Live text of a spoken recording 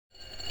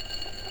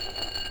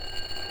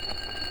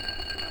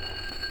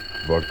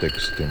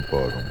Vortex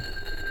Temporum.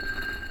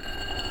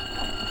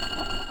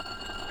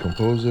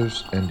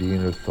 Composers and the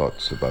inner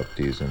thoughts about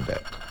this and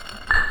that.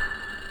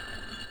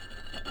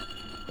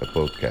 A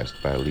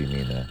podcast by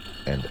Limina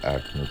and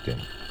Art Nutin.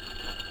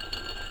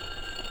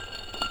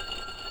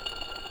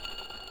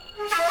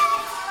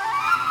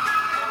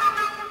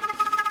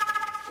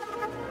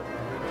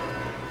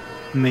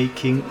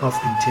 Making of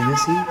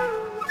Intimacy,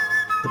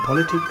 the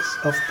Politics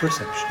of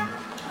Perception.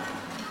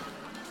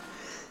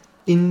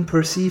 In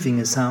perceiving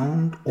a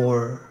sound,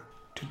 or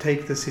to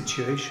take the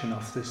situation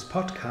of this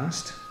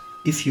podcast,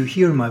 if you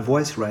hear my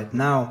voice right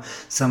now,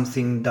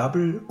 something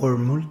double or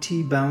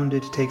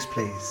multi-bounded takes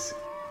place.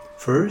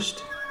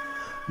 First,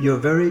 your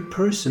very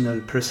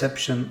personal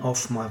perception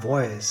of my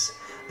voice,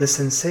 the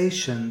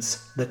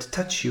sensations that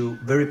touch you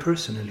very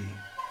personally.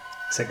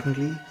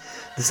 Secondly,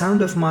 the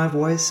sound of my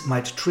voice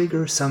might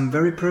trigger some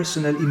very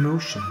personal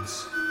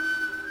emotions.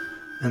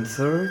 And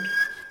third,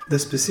 the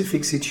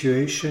specific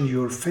situation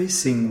you're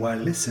facing while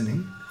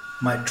listening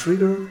might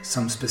trigger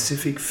some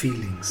specific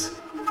feelings.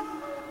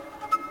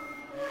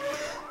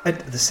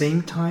 At the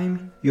same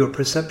time, your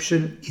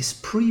perception is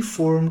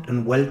pre-formed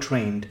and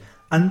well-trained,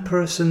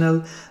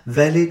 unpersonal,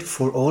 valid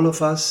for all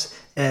of us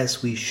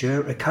as we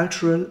share a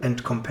cultural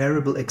and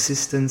comparable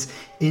existence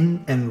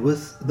in and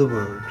with the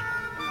world.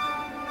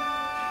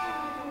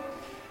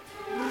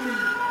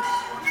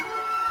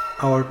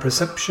 Our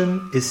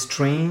perception is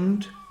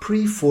trained,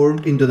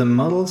 pre-formed into the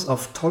models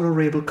of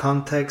tolerable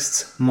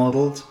contexts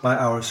modeled by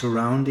our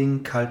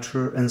surrounding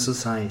culture and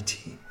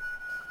society.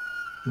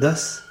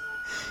 Thus,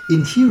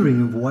 in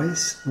hearing a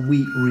voice,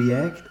 we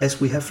react as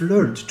we have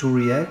learned to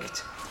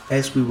react,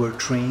 as we were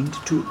trained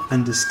to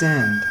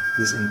understand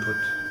this input.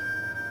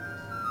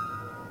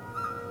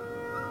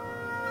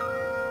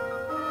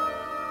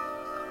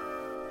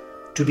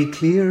 To be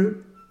clear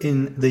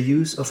in the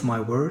use of my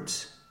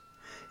words,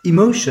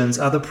 emotions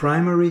are the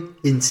primary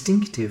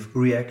instinctive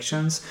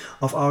reactions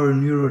of our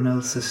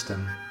neuronal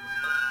system.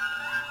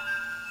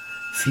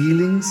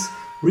 Feelings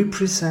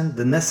represent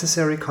the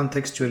necessary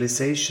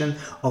contextualization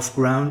of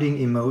grounding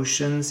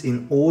emotions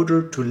in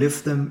order to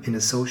live them in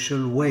a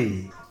social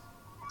way.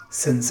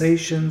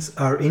 Sensations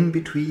are in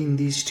between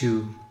these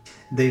two.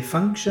 They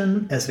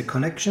function as a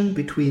connection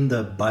between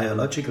the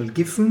biological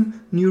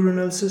given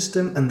neuronal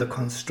system and the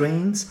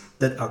constraints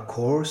that are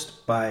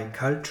caused by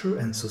culture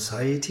and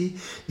society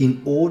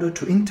in order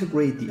to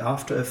integrate the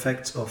after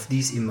effects of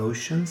these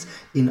emotions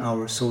in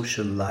our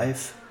social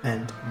life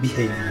and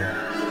behavior.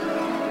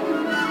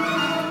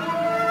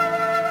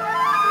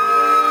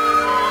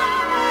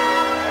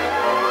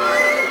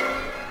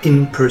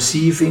 In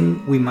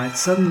perceiving, we might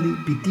suddenly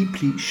be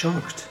deeply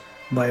shocked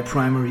by a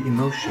primary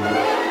emotion.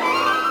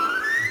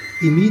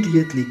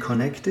 Immediately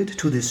connected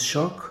to this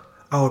shock,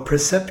 our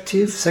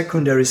perceptive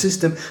secondary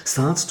system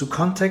starts to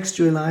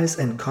contextualize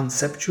and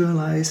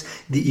conceptualize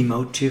the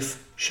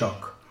emotive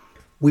shock.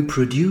 We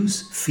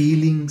produce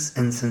feelings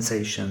and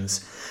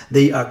sensations.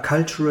 They are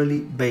culturally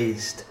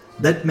based.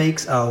 That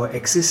makes our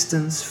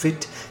existence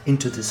fit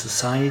into the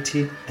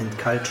society and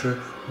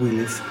culture we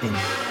live in.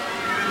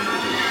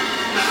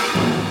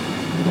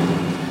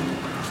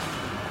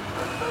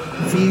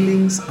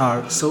 Feelings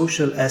are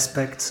social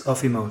aspects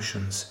of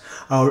emotions.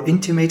 Our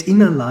intimate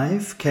inner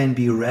life can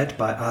be read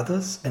by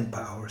others and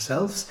by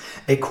ourselves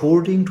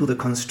according to the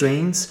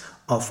constraints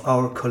of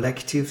our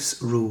collective's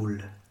rule.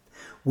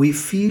 We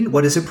feel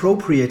what is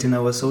appropriate in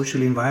our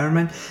social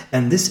environment,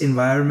 and this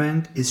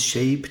environment is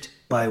shaped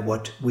by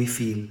what we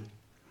feel.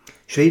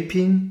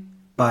 Shaping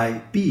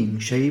by being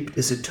shaped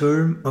is a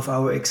term of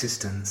our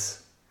existence.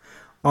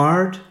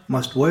 Art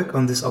must work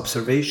on this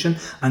observation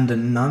under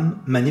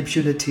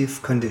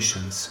non-manipulative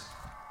conditions.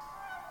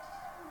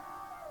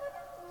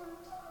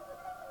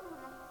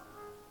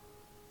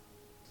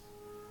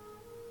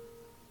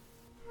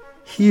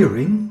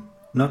 Hearing,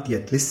 not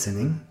yet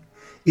listening,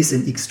 is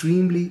an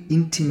extremely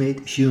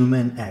intimate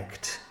human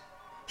act.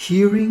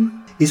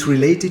 Hearing is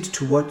related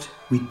to what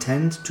we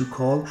tend to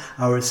call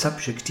our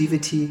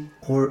subjectivity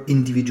or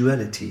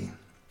individuality.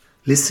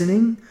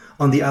 Listening,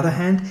 on the other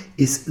hand,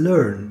 is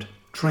learned,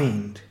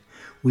 trained.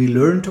 We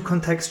learn to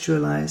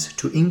contextualize,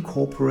 to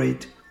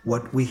incorporate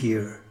what we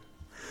hear.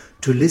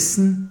 To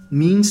listen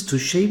means to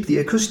shape the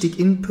acoustic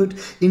input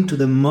into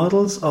the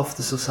models of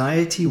the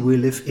society we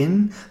live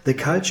in, the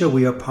culture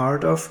we are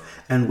part of,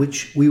 and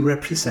which we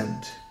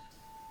represent.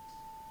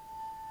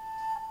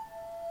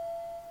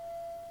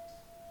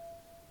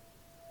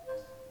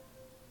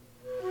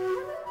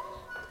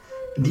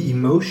 The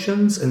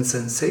emotions and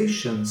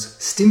sensations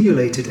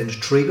stimulated and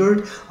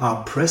triggered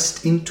are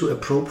pressed into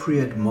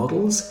appropriate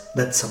models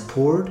that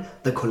support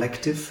the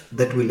collective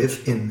that we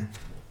live in.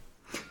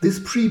 This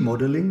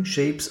pre-modeling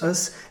shapes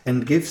us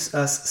and gives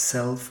us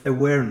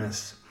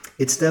self-awareness.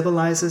 It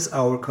stabilizes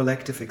our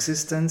collective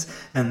existence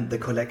and the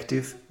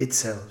collective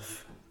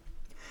itself.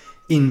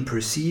 In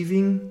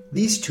perceiving,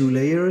 these two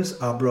layers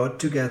are brought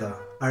together,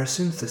 are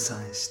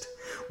synthesized.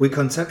 We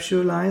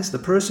conceptualize the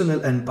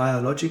personal and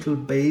biological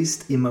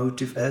based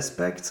emotive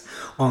aspects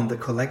on the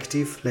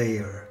collective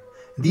layer.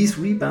 These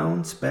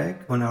rebounds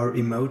back on our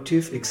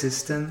emotive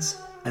existence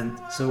and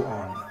so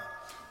on.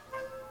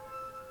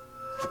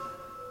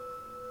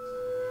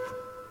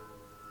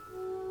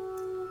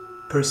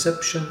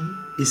 Perception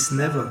is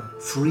never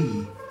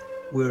free.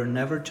 We're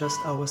never just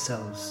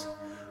ourselves.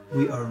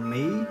 We are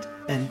made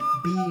and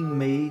being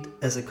made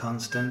as a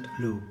constant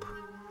loop.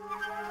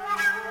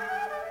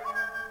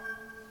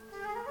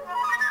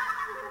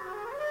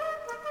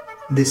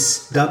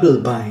 This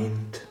double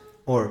bind,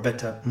 or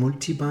better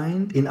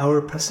multi-bind, in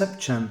our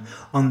perception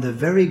on the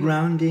very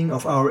grounding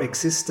of our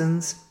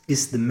existence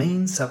is the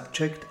main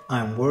subject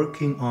I'm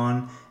working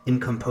on in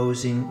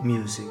composing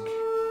music.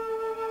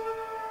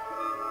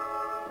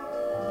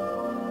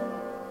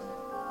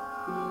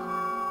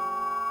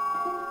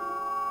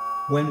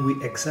 When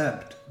we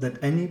accept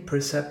that any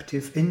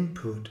perceptive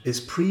input is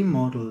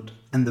pre-modeled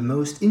and the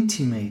most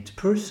intimate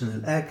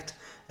personal act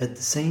at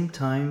the same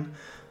time,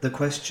 the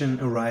question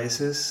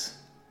arises,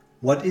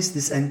 what is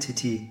this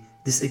entity,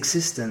 this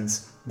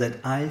existence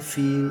that I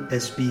feel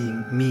as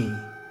being me?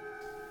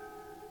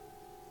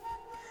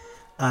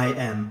 I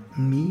am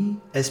me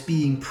as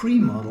being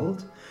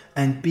pre-modeled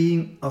and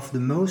being of the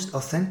most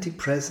authentic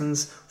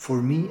presence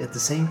for me at the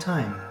same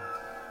time.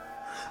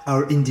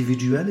 Our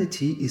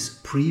individuality is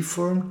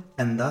preformed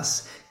and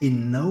thus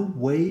in no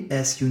way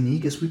as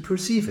unique as we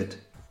perceive it.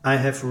 I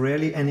have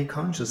rarely any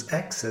conscious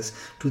access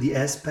to the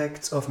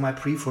aspects of my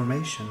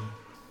preformation.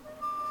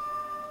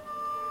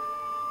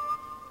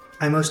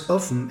 I most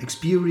often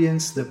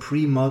experience the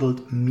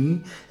pre-modeled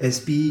me as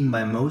being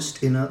my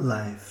most inner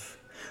life.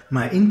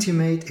 My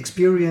intimate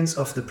experience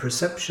of the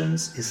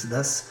perceptions is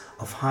thus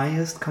of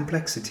highest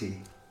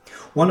complexity.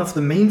 One of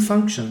the main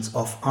functions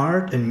of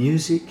art and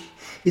music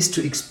is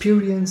to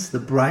experience the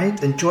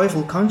bright and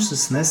joyful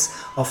consciousness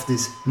of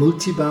this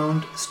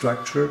multi-bound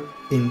structure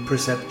in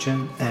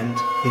perception and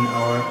in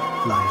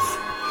our life.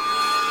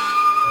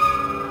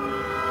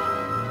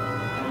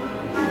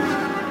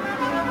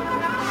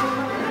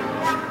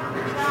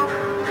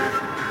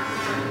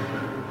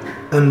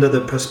 Under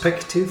the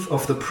perspective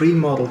of the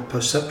pre-modeled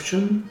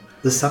perception,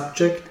 the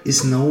subject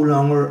is no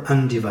longer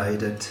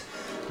undivided.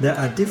 There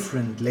are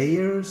different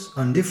layers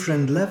on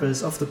different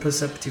levels of the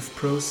perceptive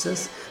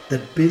process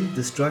that build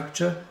the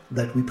structure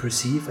that we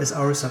perceive as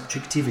our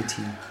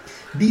subjectivity.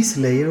 These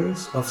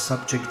layers of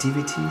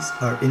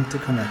subjectivities are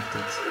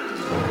interconnected.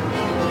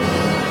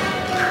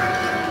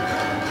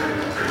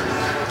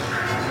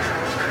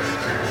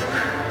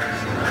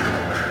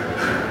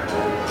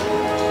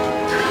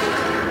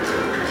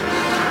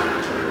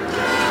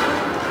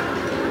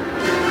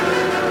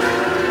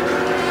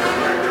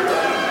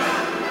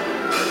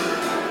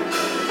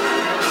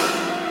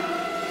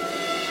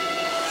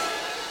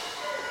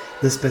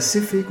 The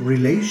specific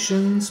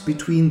relations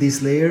between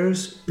these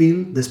layers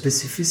build the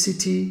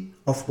specificity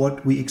of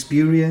what we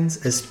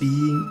experience as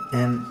being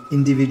an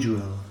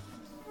individual.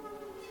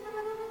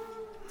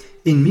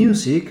 In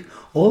music,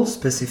 all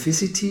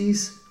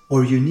specificities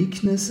or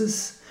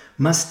uniquenesses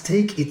must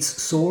take its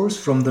source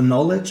from the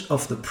knowledge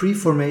of the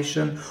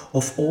preformation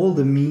of all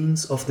the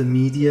means of the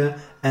media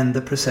and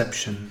the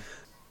perception.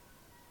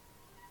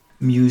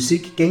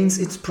 Music gains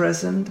its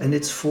presence and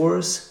its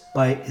force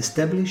by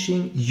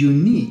establishing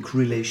unique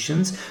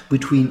relations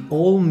between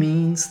all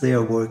means they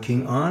are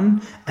working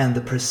on and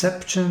the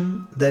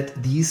perception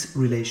that these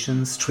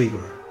relations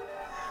trigger.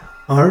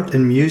 Art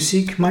and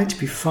music might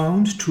be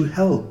found to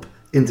help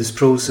in this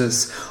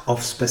process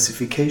of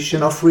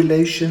specification of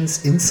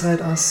relations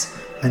inside us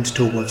and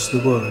towards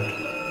the world.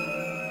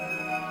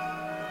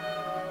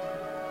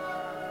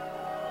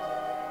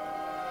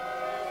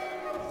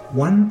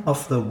 One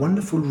of the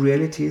wonderful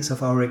realities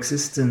of our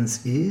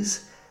existence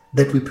is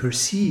that we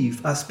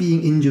perceive us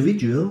being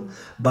individual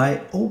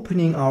by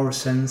opening our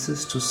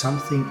senses to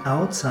something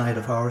outside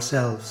of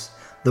ourselves,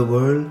 the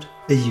world,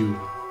 a you.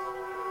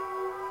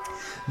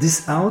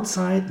 This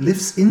outside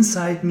lives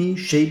inside me,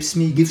 shapes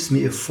me, gives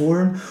me a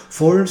form,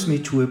 forms me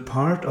to a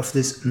part of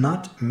this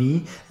not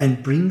me,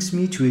 and brings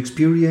me to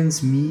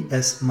experience me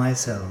as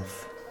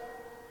myself.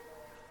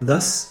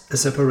 Thus, a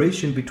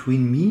separation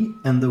between me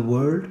and the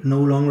world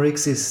no longer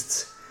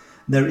exists.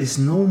 There is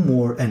no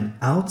more an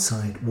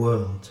outside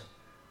world.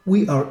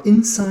 We are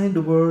inside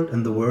the world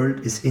and the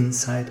world is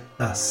inside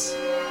us.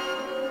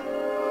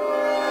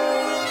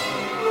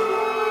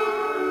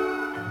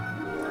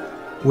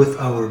 With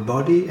our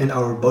body and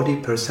our body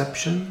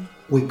perception,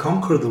 we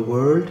conquer the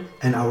world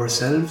and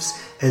ourselves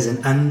as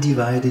an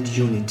undivided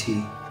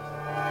unity.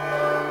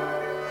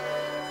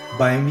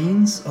 By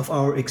means of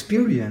our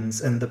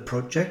experience and the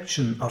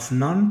projection of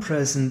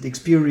non-present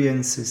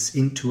experiences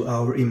into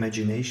our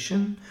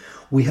imagination,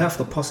 we have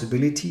the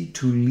possibility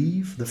to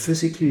leave the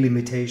physical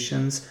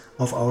limitations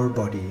of our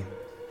body.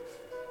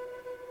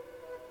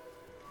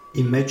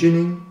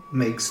 Imagining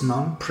makes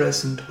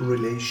non-present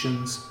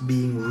relations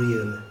being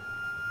real.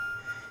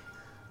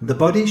 The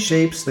body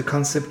shapes the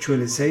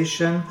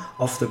conceptualization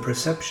of the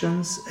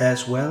perceptions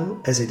as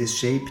well as it is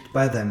shaped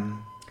by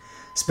them.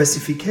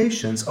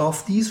 Specifications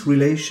of these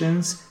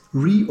relations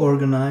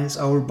reorganize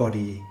our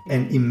body.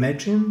 An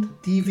imagined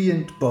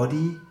deviant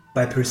body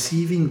by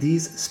perceiving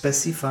these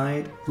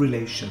specified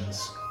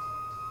relations.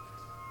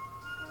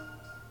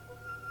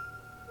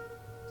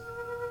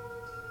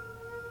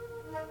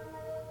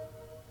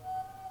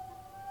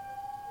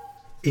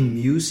 In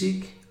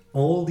music,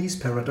 all these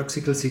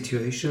paradoxical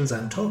situations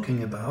I'm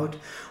talking about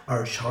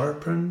are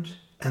sharpened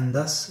and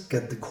thus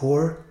get the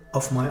core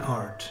of my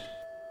art.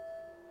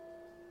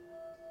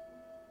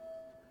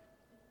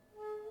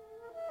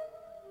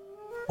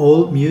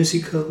 All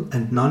musical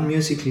and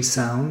non-musical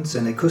sounds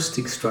and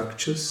acoustic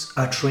structures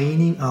are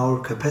training our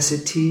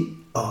capacity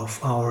of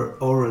our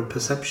oral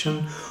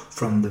perception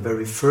from the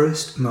very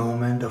first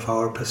moment of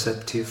our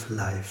perceptive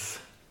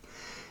life.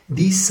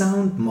 These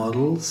sound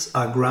models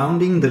are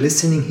grounding the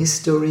listening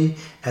history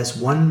as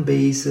one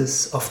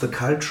basis of the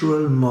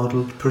cultural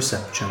modeled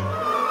perception.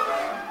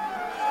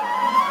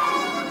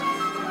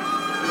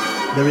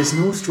 There is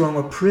no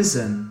stronger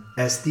prison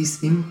as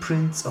these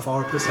imprints of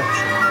our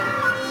perception.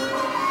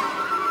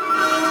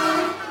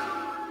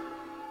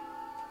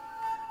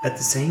 At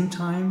the same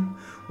time,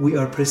 we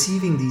are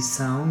perceiving these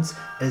sounds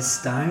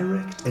as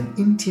direct and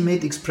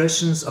intimate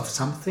expressions of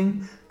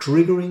something,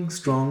 triggering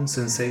strong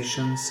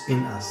sensations in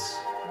us.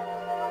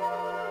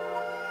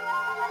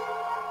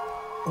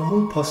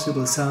 All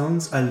possible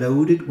sounds are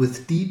loaded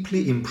with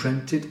deeply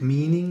imprinted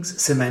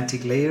meanings,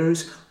 semantic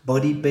layers,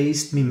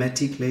 body-based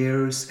mimetic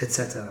layers,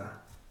 etc.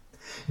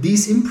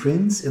 These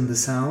imprints in the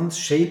sounds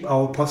shape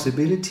our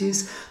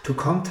possibilities to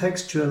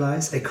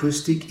contextualize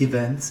acoustic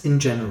events in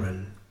general.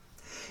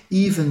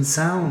 Even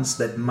sounds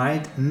that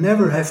might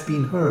never have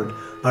been heard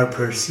are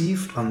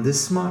perceived on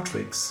this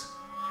matrix.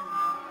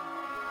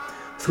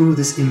 Through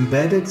this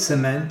embedded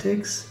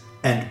semantics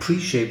and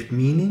pre-shaped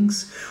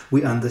meanings,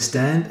 we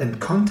understand and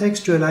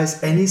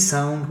contextualize any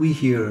sound we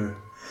hear.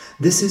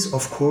 This is,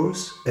 of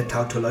course, a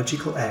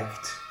tautological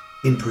act.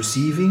 In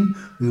perceiving,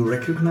 we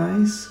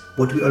recognize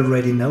what we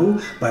already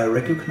know by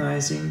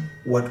recognizing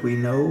what we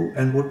know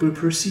and what we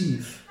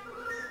perceive.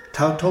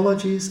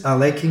 Tautologies are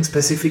lacking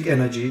specific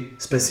energy,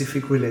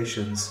 specific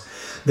relations.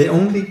 They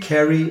only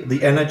carry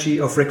the energy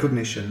of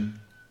recognition.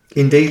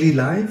 In daily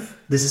life,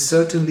 this is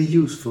certainly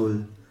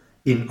useful.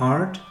 In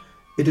art,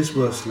 it is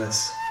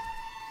worthless.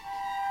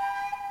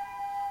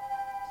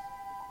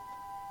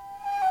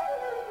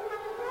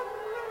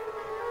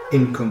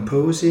 In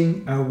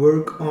composing, I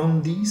work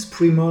on these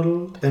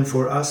pre-modeled and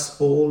for us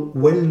all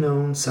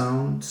well-known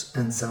sounds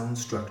and sound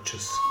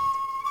structures.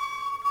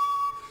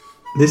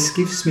 This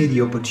gives me the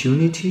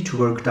opportunity to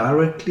work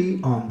directly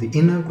on the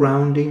inner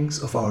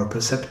groundings of our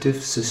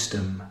perceptive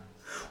system.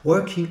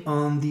 Working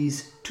on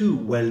these two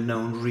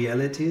well-known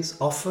realities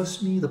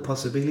offers me the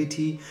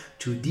possibility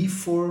to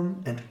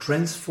deform and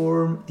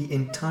transform the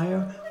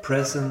entire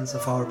presence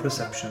of our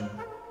perception.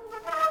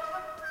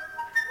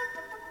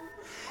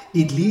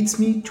 It leads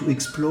me to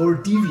explore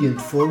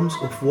deviant forms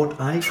of what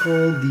I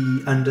call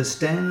the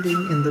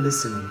understanding in the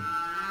listening.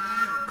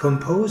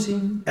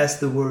 Composing as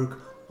the work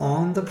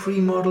on the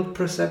pre-modeled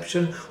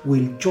perception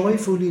will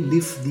joyfully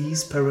live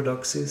these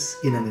paradoxes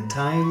in an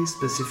entirely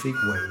specific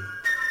way.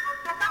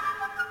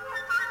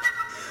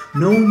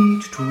 No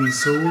need to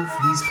resolve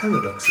these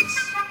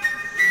paradoxes.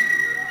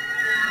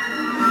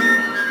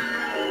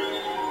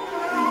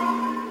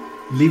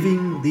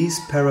 Living these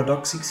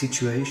paradoxic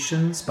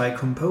situations by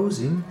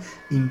composing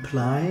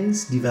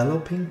implies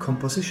developing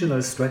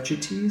compositional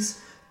strategies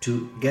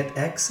to get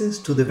access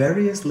to the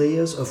various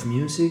layers of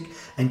music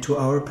and to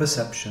our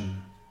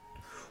perception.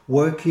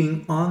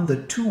 Working on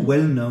the two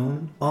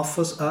well-known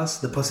offers us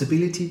the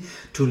possibility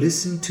to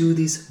listen to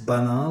these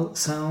banal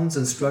sounds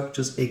and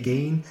structures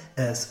again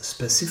as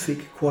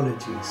specific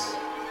qualities.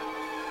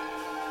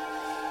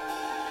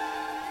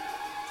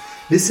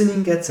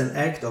 Listening gets an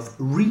act of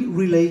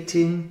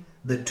re-relating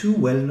the two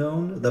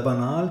well-known, the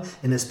banal,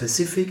 in a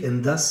specific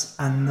and thus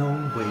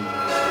unknown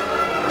way.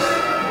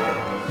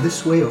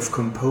 This way of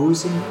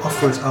composing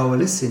offers our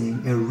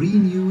listening a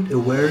renewed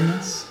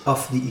awareness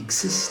of the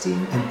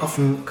existing and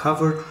often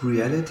covered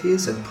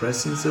realities and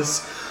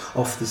presences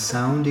of the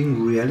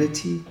sounding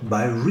reality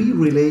by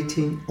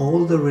re-relating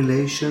all the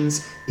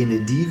relations in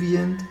a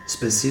deviant,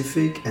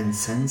 specific and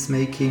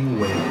sense-making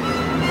way.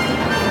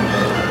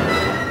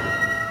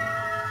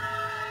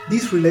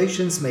 These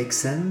relations make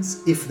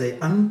sense if they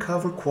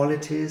uncover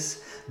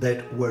qualities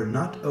that were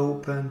not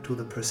open to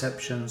the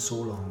perception so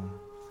long.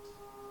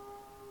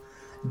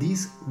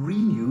 These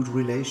renewed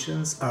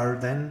relations are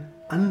then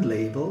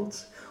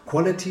unlabeled,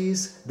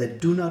 qualities that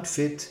do not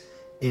fit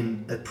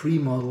in a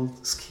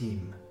pre-modeled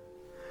scheme.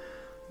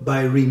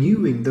 By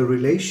renewing the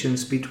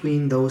relations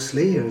between those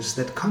layers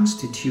that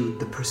constitute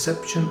the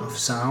perception of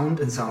sound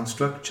and sound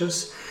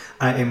structures,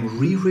 I am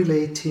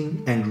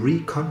re-relating and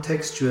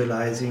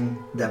recontextualizing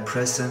their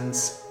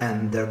presence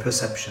and their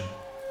perception.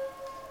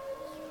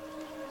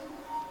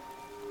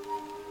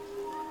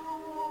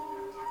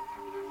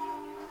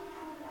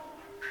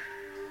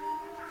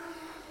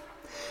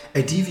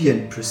 A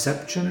deviant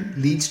perception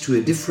leads to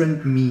a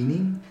different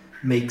meaning,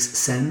 makes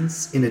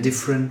sense in a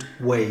different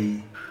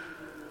way.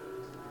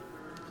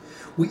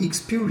 We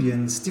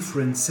experience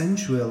different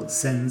sensual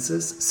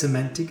senses,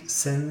 semantic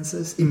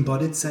senses,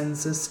 embodied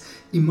senses,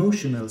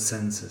 emotional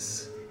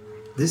senses.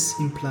 This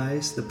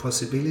implies the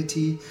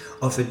possibility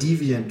of a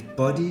deviant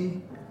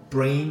body,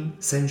 brain,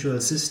 sensual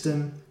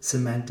system,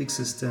 semantic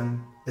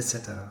system,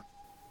 etc.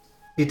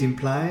 It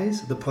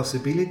implies the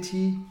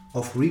possibility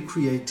of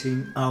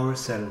recreating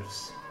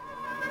ourselves.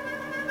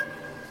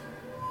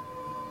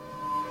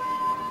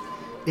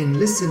 In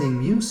listening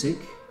music,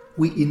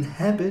 we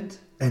inhabit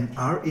and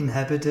are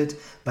inhabited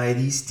by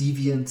these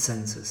deviant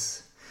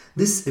senses.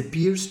 This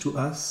appears to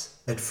us,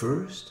 at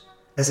first,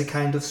 as a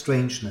kind of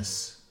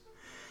strangeness.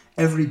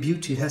 Every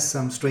beauty has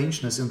some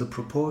strangeness in the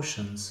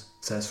proportions,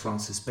 says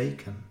Francis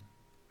Bacon.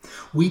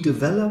 We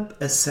develop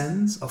a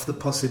sense of the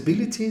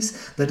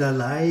possibilities that are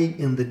lying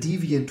in the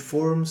deviant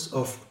forms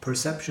of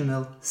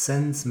perceptual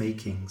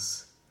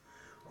sense-makings.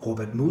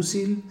 Robert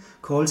Musil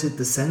calls it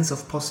the sense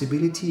of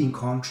possibility in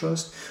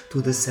contrast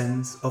to the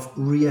sense of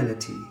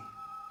reality.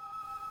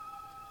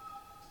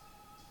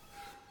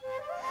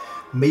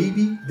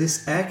 Maybe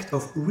this act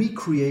of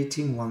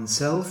recreating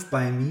oneself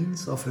by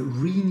means of a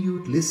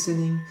renewed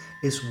listening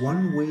is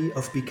one way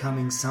of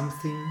becoming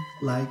something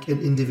like an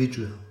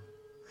individual.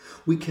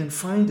 We can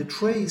find a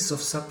trace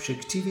of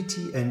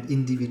subjectivity and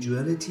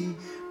individuality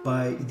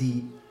by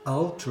the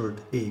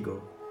altered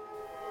ego.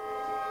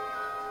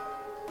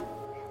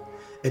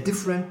 A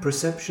different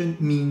perception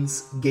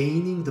means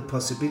gaining the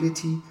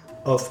possibility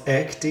of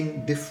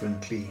acting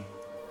differently.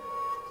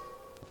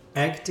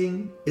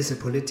 Acting is a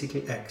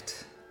political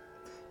act.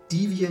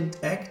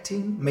 Deviant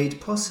acting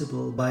made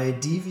possible by a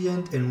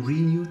deviant and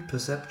renewed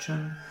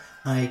perception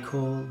I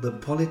call the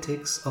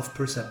politics of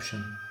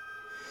perception.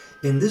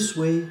 In this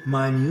way,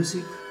 my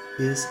music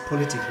is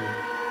political.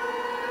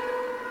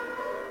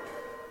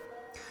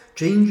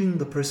 Changing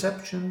the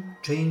perception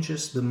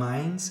changes the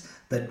minds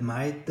that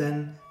might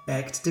then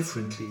act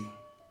differently.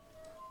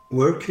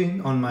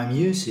 Working on my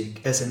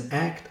music as an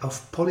act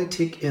of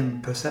politic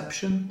in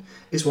perception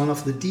is one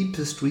of the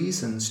deepest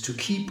reasons to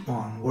keep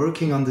on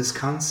working on this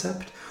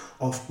concept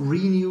of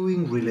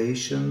renewing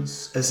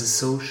relations as a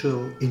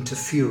social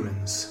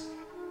interference.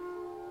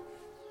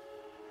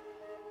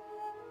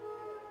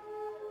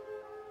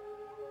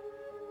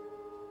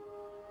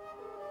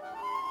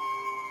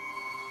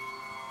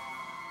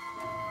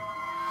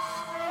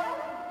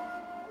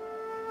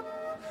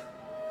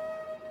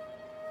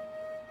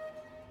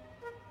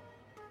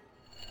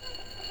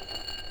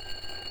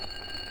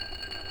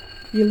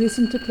 You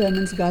listen to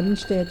Clemens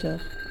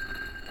Gadenstätter.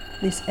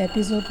 This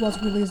episode was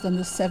released on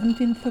the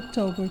 17th of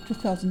October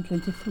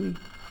 2023.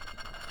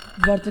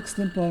 Vortex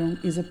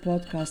Temporum is a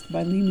podcast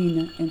by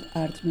Limina and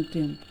Art no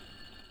Tempo.